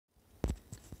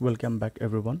Welcome back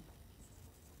everyone.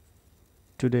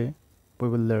 Today we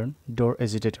will learn Dorr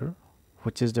Agitator,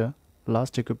 which is the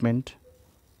last equipment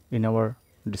in our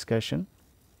discussion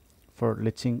for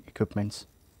leaching equipments.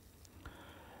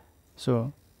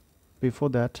 So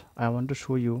before that I want to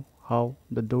show you how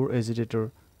the Dorr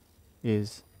Agitator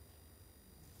is.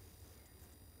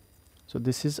 So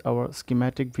this is our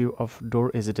schematic view of Dorr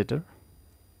Agitator,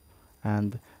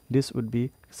 and this would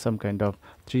be some kind of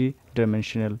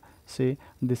three-dimensional. Say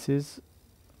this is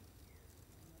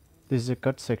a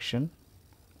cut section,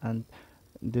 and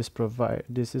this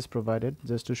is provided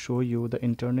just to show you the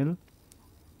internal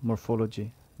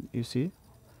morphology. You see,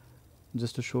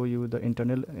 just to show you the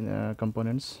internal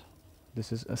components.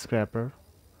 This is a scraper,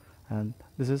 and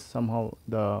this is somehow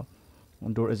the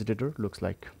Dorr Agitator looks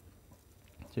like.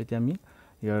 So এতিয়া আমি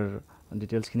ইয়াৰ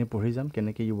details খিনি পঢ়ি যাম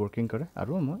কেনেকৈ ই working কৰে,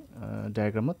 আৰু মই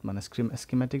ডায়াগ্ৰামত মানে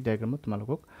স্কিমেটিক ডায়াগ্ৰামত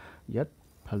তোমালোকক ইয়াত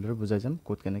ভালদৰে বুজাই যাম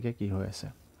ক'ত কেনেকৈ কি হৈ আছে।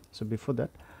 সো বিফোৰ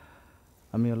দ্যাট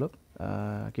আমি অলপ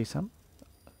কি চাম,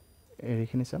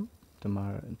 এৰিখিনি চাম, তোমাৰ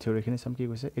থিওৰিখিনি চাম। কি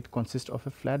কৈছে, it কনসিষ্ট of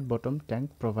A flat bottom tank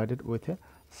provided with a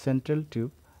central tube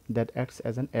that এক্টস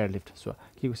as N air lift. So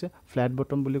কি কৈছে, ফ্ল্যাট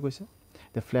বটম বুলি কৈছে।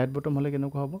 তে ফ্ল্যাট বটম হ'লে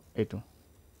কেনেকুৱা হ'ব, এইটো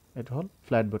হ'ল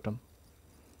ফ্ল্যাট বটম,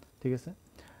 ঠিক আছে।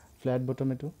 ফ্ল্যাট বটম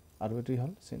এইটো, আৰু এইটো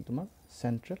হ'ল তোমাৰ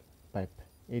সেন্ট্ৰেল পাইপ।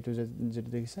 এইটো যেটো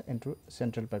দেখিছা এন্ট্ৰ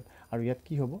সেন্ট্ৰেল পাইপ, আৰু ইয়াত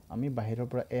কি হ'ব, আমি বাহিৰৰ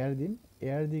পৰা এয়াৰ দিম,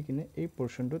 এয়াৰ দি কিনে এই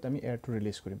পোৰ্শনটোত আমি এয়াৰটো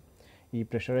ৰিলিজ কৰিম। ই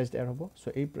প্ৰেছাৰাইজড এয়াৰ হ'ব। সো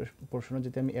এই পোৰ্শনত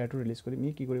যেতিয়া আমি এয়াৰটো ৰিলিজ কৰিম,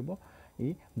 ই কি কৰিব, ই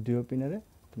দুয়ো পিনেৰে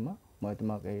মই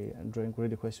তোমাক এই ড্ৰয়িং কৰি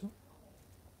দেখুৱাইছো।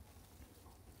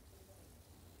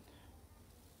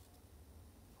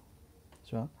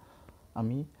 সো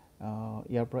আমি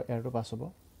ইয়াৰ পৰা এয়াৰটো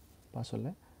পাছ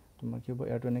হ'লে তোমাৰ কি হ'ব,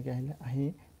 এয়াৰটো এনেকৈ আহিলে, আহি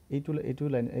এইটো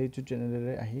লাইন এইটো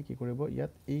চেনেলেৰে আহি কি কৰিব,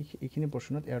 ইয়াত এইখিনি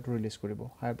পোৰ্শনত এয়াৰটো ৰিলিজ কৰিব।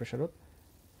 হাই প্ৰেছাৰত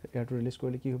এয়াৰটো ৰিলিজ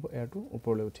কৰিলে কি হ'ব, এয়াৰটো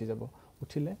ওপৰলৈ উঠি যাব।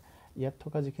 উঠিলে ইয়াত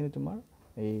থকা যিখিনি তোমাৰ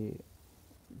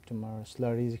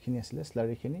স্লাৰি যিখিনি আছিলে,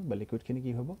 স্লাৰিখিনি বা লিকুইডখিনি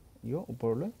কি হ'ব, ইও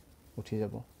ওপৰলৈ উঠি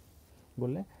যাব।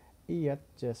 গ'লে এই ইয়াত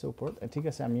যে আছে ওপৰত, ঠিক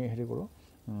আছে, আমি হেৰি কৰোঁ,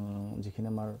 যিখিনি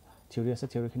আমাৰ থিওৰি আছে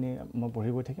থিওৰিখিনি মই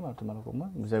পঢ়ি গৈ থাকিম আৰু তোমালোকক মই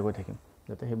বুজাই গৈ থাকিম,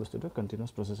 যাতে সেই বস্তুটো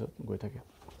কণ্টিনিউৱাছ প্ৰচেছত গৈ থাকে।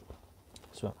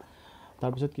 চোৱা,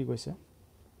 তাৰপিছত কি কৈছে,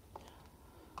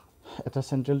 এটা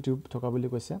সেন্ট্ৰেল টিউব থকা বুলি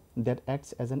কৈছে, that এক্টস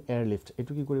as N air lift.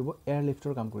 এইটো কি কৰিব, এয়াৰ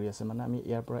লিফ্টৰ কাম কৰি আছে। মানে আমি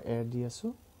ইয়াৰ পৰা এয়াৰ দি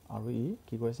আছোঁ, আৰু ই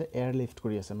কি কৰিছে, এয়াৰ লিফ্ট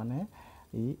কৰি আছে। মানে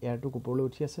ই এয়াৰটো ওপৰলৈ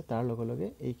উঠি আছে, তাৰ লগে লগে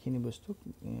এইখিনি বস্তু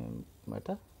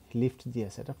এটা লিফ্ট দি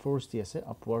আছে, এটা ফ'ৰ্চ দি আছে,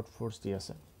 আপৱাৰ্ড ফ'ৰ্চ দি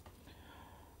আছে।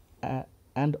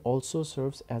 And also'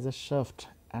 চাৰ্ভছ as a shaft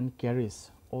and carries.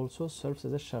 Also' চাৰ্ভছ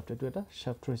as a shaft. এইটো এটা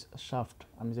শ্বাফ্ট,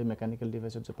 আমি যে মেকানিকেল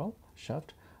ডিভাইচত যে পাওঁ শ্বাফ্ট,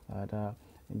 এটা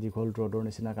দীঘল ৰডৰ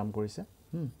নিচিনা কাম কৰিছে,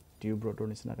 টিউব ৰডৰ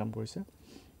নিচিনা কাম কৰিছে।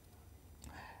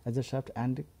 As a shaft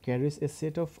and carries A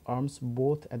set of arms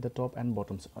both at the top and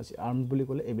বটমছ। Arm বুলি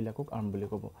ক'লে এইবিলাকক আৰ্ম বুলি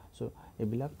ক'ব। চ'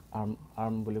 এইবিলাক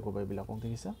আৰ্ম বুলি ক'ব, এইবিলাকক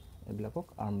দেখিছা, এইবিলাকক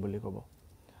আৰ্ম বুলি ক'ব।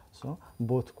 চ'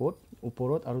 বোথ ক'ত,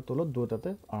 ওপৰত আৰু তলত দুটাতে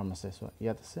আৰ্ম আছে। চ'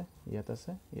 ইয়াত আছে, ইয়াত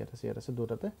আছে, ইয়াত আছে, ইয়াত আছে,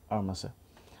 দুটাতে আৰ্ম আছে।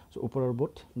 চ' ওপৰৰ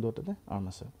বোথ দুটাতে আৰ্ম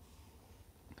আছে।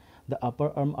 The upper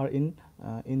arm are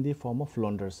in the form of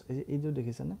londers. এইটো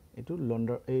দেখিছানে,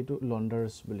 এইটো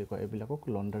লণ্ডাৰ্ছ বুলি কয়, এইবিলাকক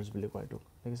লণ্ডাৰ্ছ বুলি কয়। এইটো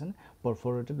দেখিছানে,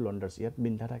 পাৰফৰেটেড লণ্ডাৰ্ছ, ইয়াত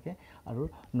বিন্ধা থাকে। আৰু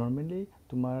নৰ্মেলি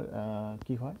তোমাৰ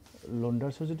কি হয়,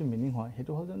 লণ্ডাৰ্ছৰ যিটো মিনিং হয়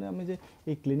সেইটো হ'ল যেনে আমি যে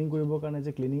এই ক্লিনিং কৰিবৰ কাৰণে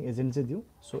যে ক্লিনিং এজেণ্ট যে দিওঁ।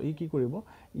 চ' ই কি কৰিব,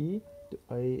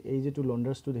 এই যিটো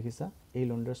লণ্ডাৰ্ছটো দেখিছা, এই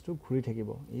লণ্ডাৰ্ছটো ঘূৰি থাকিব।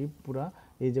 ই পূৰা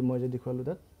এই যে মই যে দেখুৱালোঁ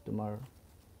তাত তোমাৰ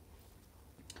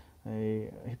এই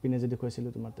সিপিনে যে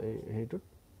দেখুৱাইছিলোঁ তোমাৰ হেৰিটোত,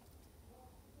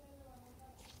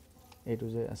 এইটো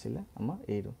যে আছিলে আমাৰ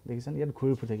এইটো দেখিছানে, ইয়াত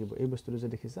ঘূৰি ফুৰি থাকিব। এই বস্তুটো যে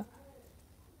দেখিছা,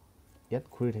 ইয়াত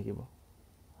ঘূৰি থাকিব,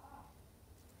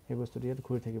 এই বস্তুটো ইয়াত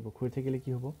ঘূৰি থাকিব। ঘূৰি থাকিলে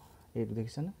কি হ'ব, এইটো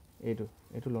দেখিছানে,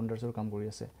 এইটো লণ্ডাৰ্ছৰ কাম কৰি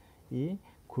আছে। ই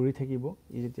ঘূৰি থাকিব,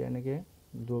 ই যেতিয়া এনেকৈ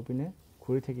দুপিনে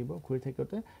ঘূৰি থাকিব, ঘূৰি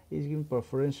থাকোঁতে এই যিখিনি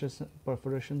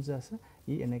পাৰফৰেশ্যন যে আছে,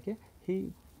 ই এনেকৈ সেই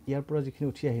ইয়াৰ পৰা যিখিনি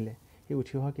উঠি আহিলে, সেই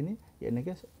উঠি অহাখিনি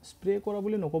এনেকৈ স্প্ৰে কৰা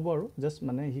বুলি নক'ব, আৰু জাষ্ট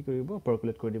মানে সি কৰিব,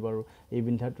 পাৰ্কুলেট কৰি দিব। আৰু এই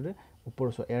বিন্ধাটোৰে ওপৰ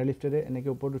এয়াৰ লিফ্টেৰে এনেকৈ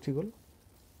ওপৰত উঠি গ'ল,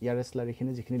 ইয়াৰে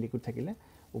স্লাৰিখিনি যিখিনি লিকুইড থাকিলে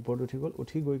ওপৰত উঠি গ'ল।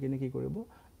 উঠি গৈ কিনে কি কৰিব,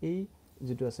 এই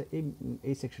যিটো আছে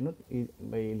এই ছেকশ্যনত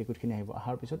এই লিকুইডখিনি আহিব।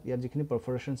 অহাৰ পিছত ইয়াত যিখিনি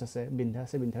পাৰফৰেশ্যনছ আছে, বিন্ধা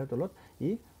আছে, বিন্ধাৰ তলত ই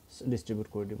ডিষ্ট্ৰিবিউট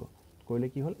কৰি দিব। কৰিলে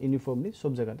কি হ'ল, ইউনিফৰ্মলি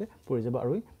চব জেগাতে পৰি যাব,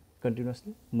 আৰু ই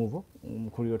কণ্টিনিউৱাছলি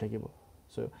ঘূৰিও থাকিব।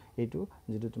 চ' এইটো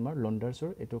যিটো তোমাৰ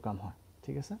লণ্ডাৰ্ছৰ এইটো কাম হয়,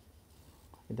 ঠিক আছে।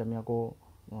 এতিয়া আমি আকৌ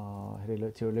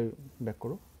থিওৰিলৈ বেক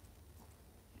কৰোঁ।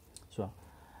 চোৱা,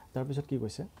 তাৰপিছত কি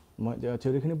কৈছে, মই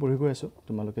থিওৰিখিনি পঢ়ি গৈ আছোঁ,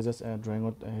 তোমালোকে জাষ্ট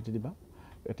ড্ৰয়িঙত হেৰি দিবা,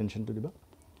 এটেনশ্যনটো দিবা।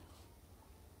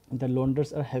 The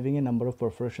launders are having a number of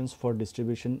perforations for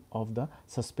distribution of the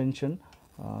suspension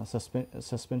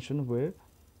where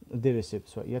they receive.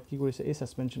 So ইয়াত কি কৰিছে এই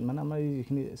সাসপেনশন মানে আমাৰ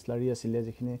যিখিনি স্লাৰি আছিল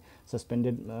যিখিনি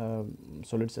সাসপেন্ডেড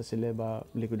সলিডস আছিল বা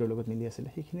লিকুইডৰ লগত মিলি আছিল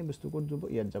সেইখিনি বস্তু ক'ত যাব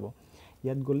ইয়াত যাব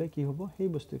ইয়াত গলে কি হ'ব সেই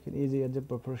বস্তুখিনি এই যে ইয়াত যে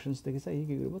পাৰফৰেশনস দেখিছা ই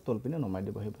কি কৰিব তলপিনে নমাই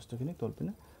দিব সেই বস্তুখিনি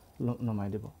তলপিনে নমাই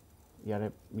দিব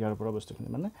ইয়াৰ পৰা বস্তুখিনি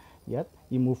মানে ইয়াত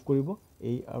ই মুভ কৰিব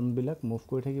এই আৰ্ম বিলাক মুভ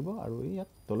কৰি থাকিব আৰু ইয়াত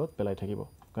তলত পেলাই থাকিব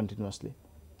continuously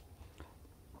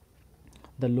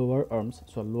the lower arms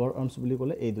so lower arms বুলি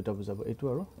ক'লে এই দুটা বুজাব এইটো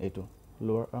আৰু এইটো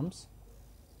lower arms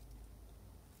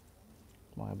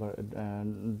মই এবাৰ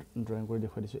ড্ৰয়িং কৰি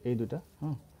দেখাই দিছো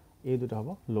এই দুটা হ'ব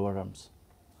lower arms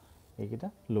এইকিটা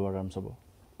lower arms হ'ব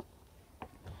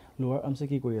lower arms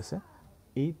কি কৰি আছে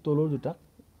এই তলৰ দুটা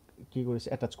কি কৰিছে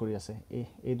এটাচ কৰি আছে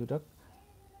এই দুটাক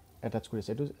এটাচ কৰিছে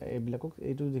এইটো এইবিলাকক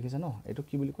এইটো দেখিছা ন এইটো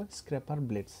কি বুলি কয় স্ক্ৰেপাৰ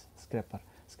ব্লেডছ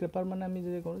স্ক্ৰেপাৰ মানে আমি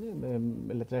যে কওঁ যে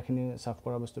লেতেৰাখিনি সাফ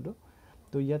কৰা বস্তুটো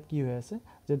তো ইয়াত কি হৈ আছে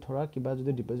যে ধৰা কিবা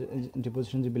যদি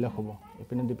ডিপোজিশন যিবিলাক হ'ব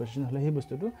এপিনে ডিপোজিশন হলে সেই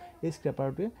বস্তুটো এই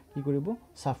স্ক্ৰেপাৰটোৱে কি কৰিব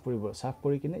সাফ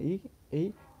কৰি কিনে এই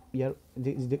ইয়াৰ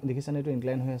দেখিছা না এইটো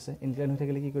ইনক্লাইন হৈ আছে ইনক্লাইন হৈ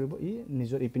থাকিলে কি কৰিব ই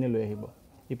নিজৰ ইপিনে লৈ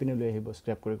আহিব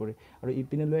স্ক্ৰেপ কৰি আৰু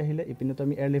ইপিনে লৈ আহিলে ইপিনে তো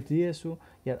আমি এয়াৰ লিফ্ট দি আছো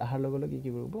ইয়াৰ আহাৰ লগে কি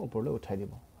কৰিব ওপৰলৈ উঠাই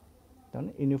দিব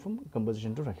তাৰমানে ইউনিফৰ্ম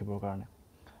কম্পোজিশনটো ৰাখিবৰ কাৰণে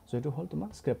সো এটো হল তোমাৰ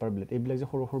স্ক্ৰেপাৰ ব্লেড এইবিলাক যে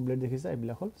সৰু ব্লেড দেখিছা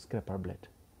এইবিলাক হল স্ক্ৰেপাৰ ব্লেড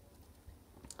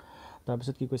তাৰ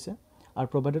পিছত কি কৈছে are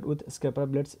provided with scraper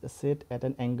blades set at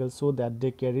an angle so that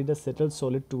they carry the settled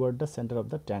solid toward the center of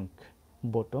the tank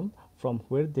bottom from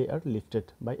where they are lifted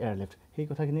by airlift সেই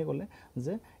কথাখিনি ক'লে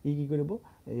যে ই কি কৰিব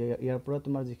ইয়াৰ পৰা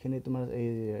তোমাৰ যিখিনি তোমাৰ এই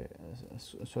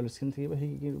সলিড স্কিন থাকিব সেই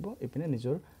কি কৰিব এপিনে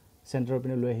নিজৰ সেন্টাৰৰ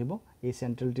পিনে লৈ আহিব এই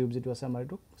সেন্ট্ৰেল টিউব যেটো আছে আমাৰ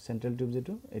এটো সেন্ট্ৰেল টিউব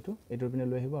যেটো এটোৰ পিনে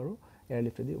লৈ আহিব আৰু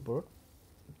এয়াৰলিফ্ট দি ওপৰত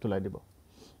তুলাই দিব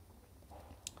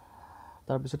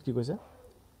তাৰ পিছত কি কৈছে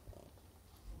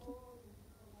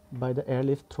by the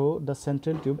airlift through the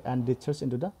central tube and discharge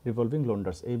into the revolving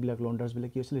launders এইবিলাক launders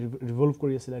বিলাক কি আছিল revolve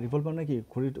কৰি আছিল revolve মানে কি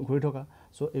ঘূৰি থকা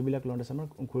সো এইবিলাক launders আমাৰ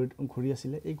ঘূৰি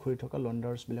আছিল এই ঘূৰি থকা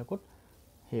launders বিলাকত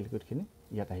হেই লিকুইডখিনি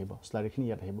ইয়াত আহিব স্লাৰিখিনি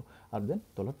ইয়াত আহিব আৰু দেন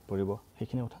তলত পৰিব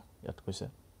সেইখিনি কথা ইয়াত কৈছে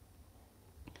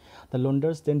the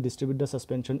launders then distribute the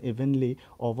suspension evenly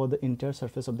over the entire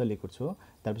surface of the liquid so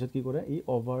তাৰ পিছত কি কৰে ই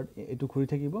ওভাৰ এটো ঘূৰি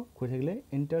থাকিলে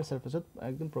entire surface ত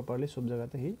একদম properly সব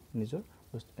জায়গাতে হি নিজৰ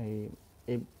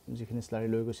এই যিখিনি স্লাৰি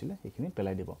লৈ গৈছিলে সেইখিনি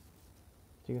পেলাই দিব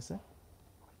ঠিক আছে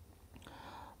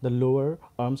the lower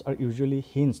arms are usually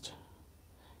hinged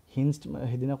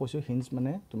হেদিনা কৈছো হিঞ্জ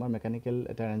মানে তোমাৰ মেকানিক্যাল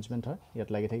এটা অ্যাৰেঞ্জমেন্ট হয় ইয়াত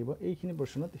লাগি থাকিব এইখিনি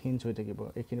পোৰশনত হিঞ্জ হৈ থাকিব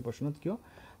এইখিনি পোৰশনত কিয়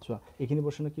চোৱা এইখিনি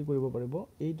পোৰশনত কি কৰিব পাৰিব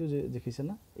এইটো যে দেখিছে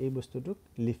না এই বস্তুটো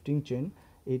লিফটিং চেইন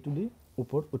এইটো দি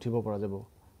ওপৰত উঠিব পৰা যাব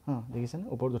দেখিছে না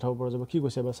ওপৰত উঠাব পৰা যাব কি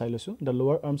কৈছে বা চাই লৈছো the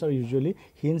lower arms are usually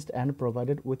hinged and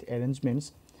provided with arrangements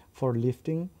for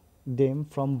lifting them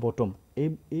from bottom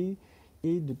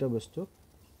এই দুটা বস্তু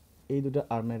এই দুটা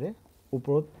আৰ্মেৰে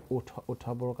ওপৰত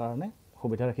উঠাবৰ কাৰণে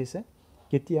সুবিধা ৰাখিছে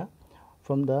কেতিয়া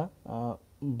from the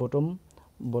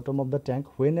bottom of the tank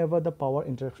whenever the power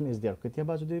interruption is there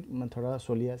কেতিয়াবা যদি ধৰা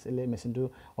চলি আছিল মেচিনটো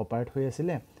অপাৰেট হৈ আছিল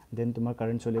দেন তোমাৰ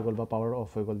কাৰেন্ট চলি গল বা পাৱাৰ অফ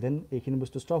হৈ গল দেন এইখিনি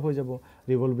বস্তু স্টপ হৈ যাব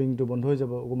ৰিভলভিংটো বন্ধ হৈ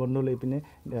যাব বন্ধ লৈ পিনে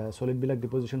সলিড বিলাক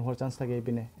ডিপোজিশন হোৱাৰ চান্স থাকে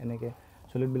এইপিনে এনেকে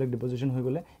সলিড বিলাক ডিপোজিশন হৈ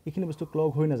গলে এইখিনি বস্তু ক্লগ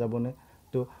হৈ না যাবনে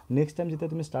তো নেক্সট টাইম যেতিয়া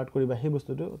তুমি স্টার্ট কৰিবা সেই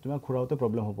বস্তুটো তোমাৰ ঘুৰাওতে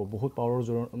প্ৰবলেম হ'ব বহুত পাৱাৰৰ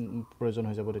প্ৰয়োজন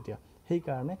হৈ যাব তেতিয়া সেই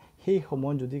কাৰণে সেই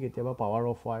সময় যদি কেতিয়াবা পাৱাৰ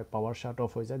অফ হয় পাৱাৰ শাট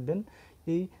অফ হৈ যায় দেন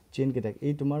এই চেইন কেটাক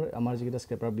এই তোমাৰ আমাৰ যিটা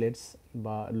স্ক্ৰেপাৰ ব্লেডছ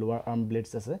বা লোৱাৰ আৰ্ম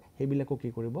ব্লেডছ আছে সেইবিলাকো কি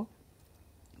কৰিব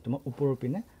তোমাৰ ওপৰৰ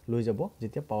পিনে লৈ যাব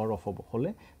যেতিয়া পাৱাৰ অফ হ'ব হলে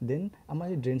দেন আমাৰ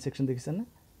এই ড্ৰেইন সেকশন দেখিছা না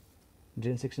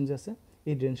ড্ৰেইন সেকশন যে আছে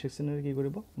এই ড্ৰেইন সেকশনৰ কি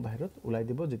কৰিব বাহিৰত উলাই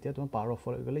দিব যেতিয়া তোমাৰ পাৱাৰ অফ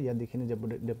হৈ গলে ইয়াত দেখিনে যে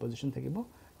ডিপোজিশন থাকিব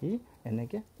ই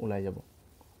এনেকে উলাই যাব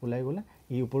উলাই গলে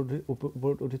ই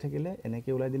ওপৰত উঠি থাকিলে এনেকে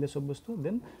উলাই দিলে সব বস্তু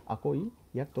দেন আকৌ ই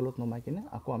ইয়াক তলত নমাই কিনে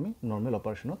আকৌ আমি নরমাল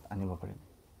অপাৰেশনত আনিব পাৰিম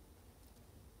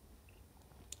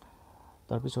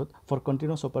তাৰপিছত for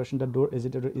continuous operation the door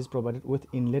agitator is provided with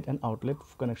inlet and outlet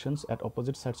connections at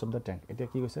opposite sides of the tank এটা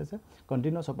কি কৈছে যে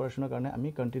continuous operationৰ কাৰণে আমি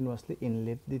continuously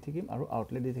inlet দি থাকিম আৰু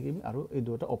outlet দি থাকিম আৰু এই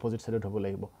দুটা opposite side হ'ব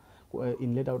লাগিব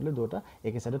inlet outlet দুটা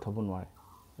একে সাইডে হ'ব নোৱাৰে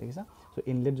দেখিছা সো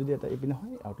ইনলেট যদি এটা ইপিনে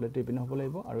হয় আউটলেট ইপিনে হ'ব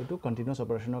লাগিব আৰু এটো কন্টিনিউয়াস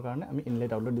অপাৰেশনৰ কাৰণে আমি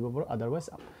ইনলেট আউটলেট দিব পাৰো আদাৰৱাইজ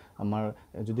আমাৰ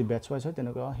যদি ব্যাচ ওয়াইজ হয়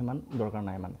তেনেকুৱা হিমান দৰকাৰ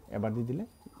নাই মানে এবাৰ দি দিলে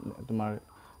তোমাৰ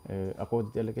আকৌ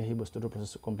যেতিয়ালৈকে সেই বস্তুটো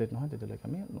প্ৰসেস কমপ্লিট নহয় তেতিয়ালৈকে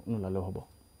আমি নলালেও হ'ব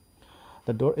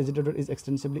The door agitator is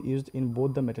extensively used in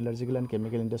both the metallurgical and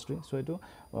chemical industry so eto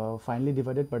finely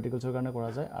divided particles or কাৰণে কৰা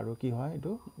যায় আৰু কি হয়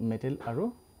এটো মেটেল আৰু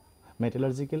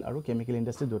metallurgical আৰু chemical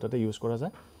industry দুটাতে ইউজ কৰা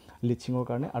যায় লিচিঙৰ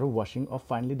কাৰণে আৰু ৱাশ্বিং অফ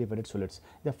ফাইনলি ডিভাইডেড সলিডছ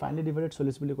এতিয়া ফাইনলি ডিভাইডেড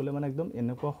সলিডছ বুলি ক'লে মানে একদম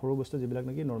এনেকুৱা সৰু বস্তু যিবিলাক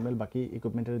নেকি নৰ্মেল বাকী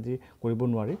ইকুইপমেণ্টেৰে দি কৰিব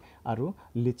নোৱাৰি আৰু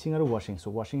লিচিং আৰু ৱাশ্বিং চ'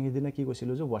 ৱাশ্বিং সেইদিনা কি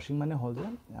কৈছিলোঁ যে ৱাশ্বিং মানে হ'ল যে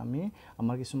আমি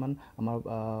আমাৰ কিছুমান আমাৰ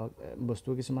বস্তু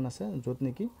কিছুমান আছে য'ত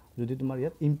নেকি যদি তোমাৰ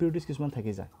ইয়াত ইম্পিউৰিটিজ কিছুমান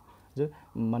থাকি যায় যে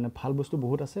মানে ভাল বস্তু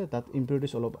বহুত আছে তাত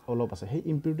ইম্পিউৰিটিজ অলপ আছে সেই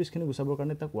ইম্পিউৰিটিজখিনি গুচাবৰ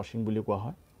কাৰণে তাক ৱাশ্বিং বুলি কোৱা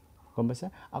হয় গম পাইছে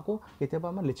আকৌ কেতিয়াবা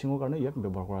আমাৰ লিচিঙৰ কাৰণে ইয়াক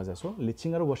ব্যৱহাৰ কৰা যায় চ' লিচিং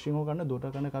আৰু ৱাশ্বিঙৰ কাৰণে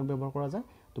দুটাৰ কাৰণে কাক ব্যৱহাৰ কৰা যায়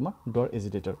তোমাৰ ডৰ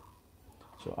এজিটেটৰ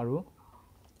চ' আৰু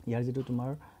ইয়াৰ যিটো তোমাৰ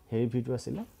হেৰি ভিউটো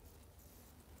আছিলে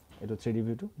এইটো 3D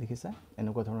ভিউটো দেখিছা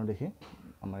এনেকুৱা ধৰণৰ দেখি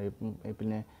আমাৰ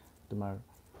এইপিনে তোমাৰ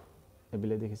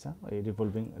এইবিলাক দেখিছা এই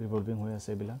ৰিভলভিং হৈ আছে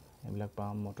এইবিলাক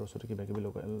পাম্প মটৰ চটৰ কিবা কিবি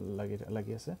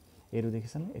লাগি আছে এইটো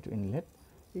দেখিছানে এইটো ইনলেট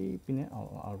এই পিনে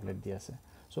আউটলেট দি আছে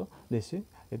চ' দেখি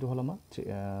এইটো হ'ল আমাৰ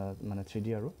মানে 3D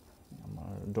আৰু আমাৰ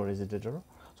ডৰ এজিটেটৰ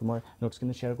চ' মই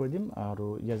নোটছখিনি শ্বেয়াৰ কৰি দিম আৰু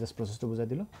ইয়াৰ জাষ্ট প্ৰচেছটো বুজাই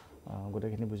দিলোঁ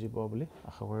গোটেইখিনি বুজি পোৱা বুলি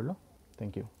আশা কৰিলোঁ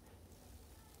থেংক ইউ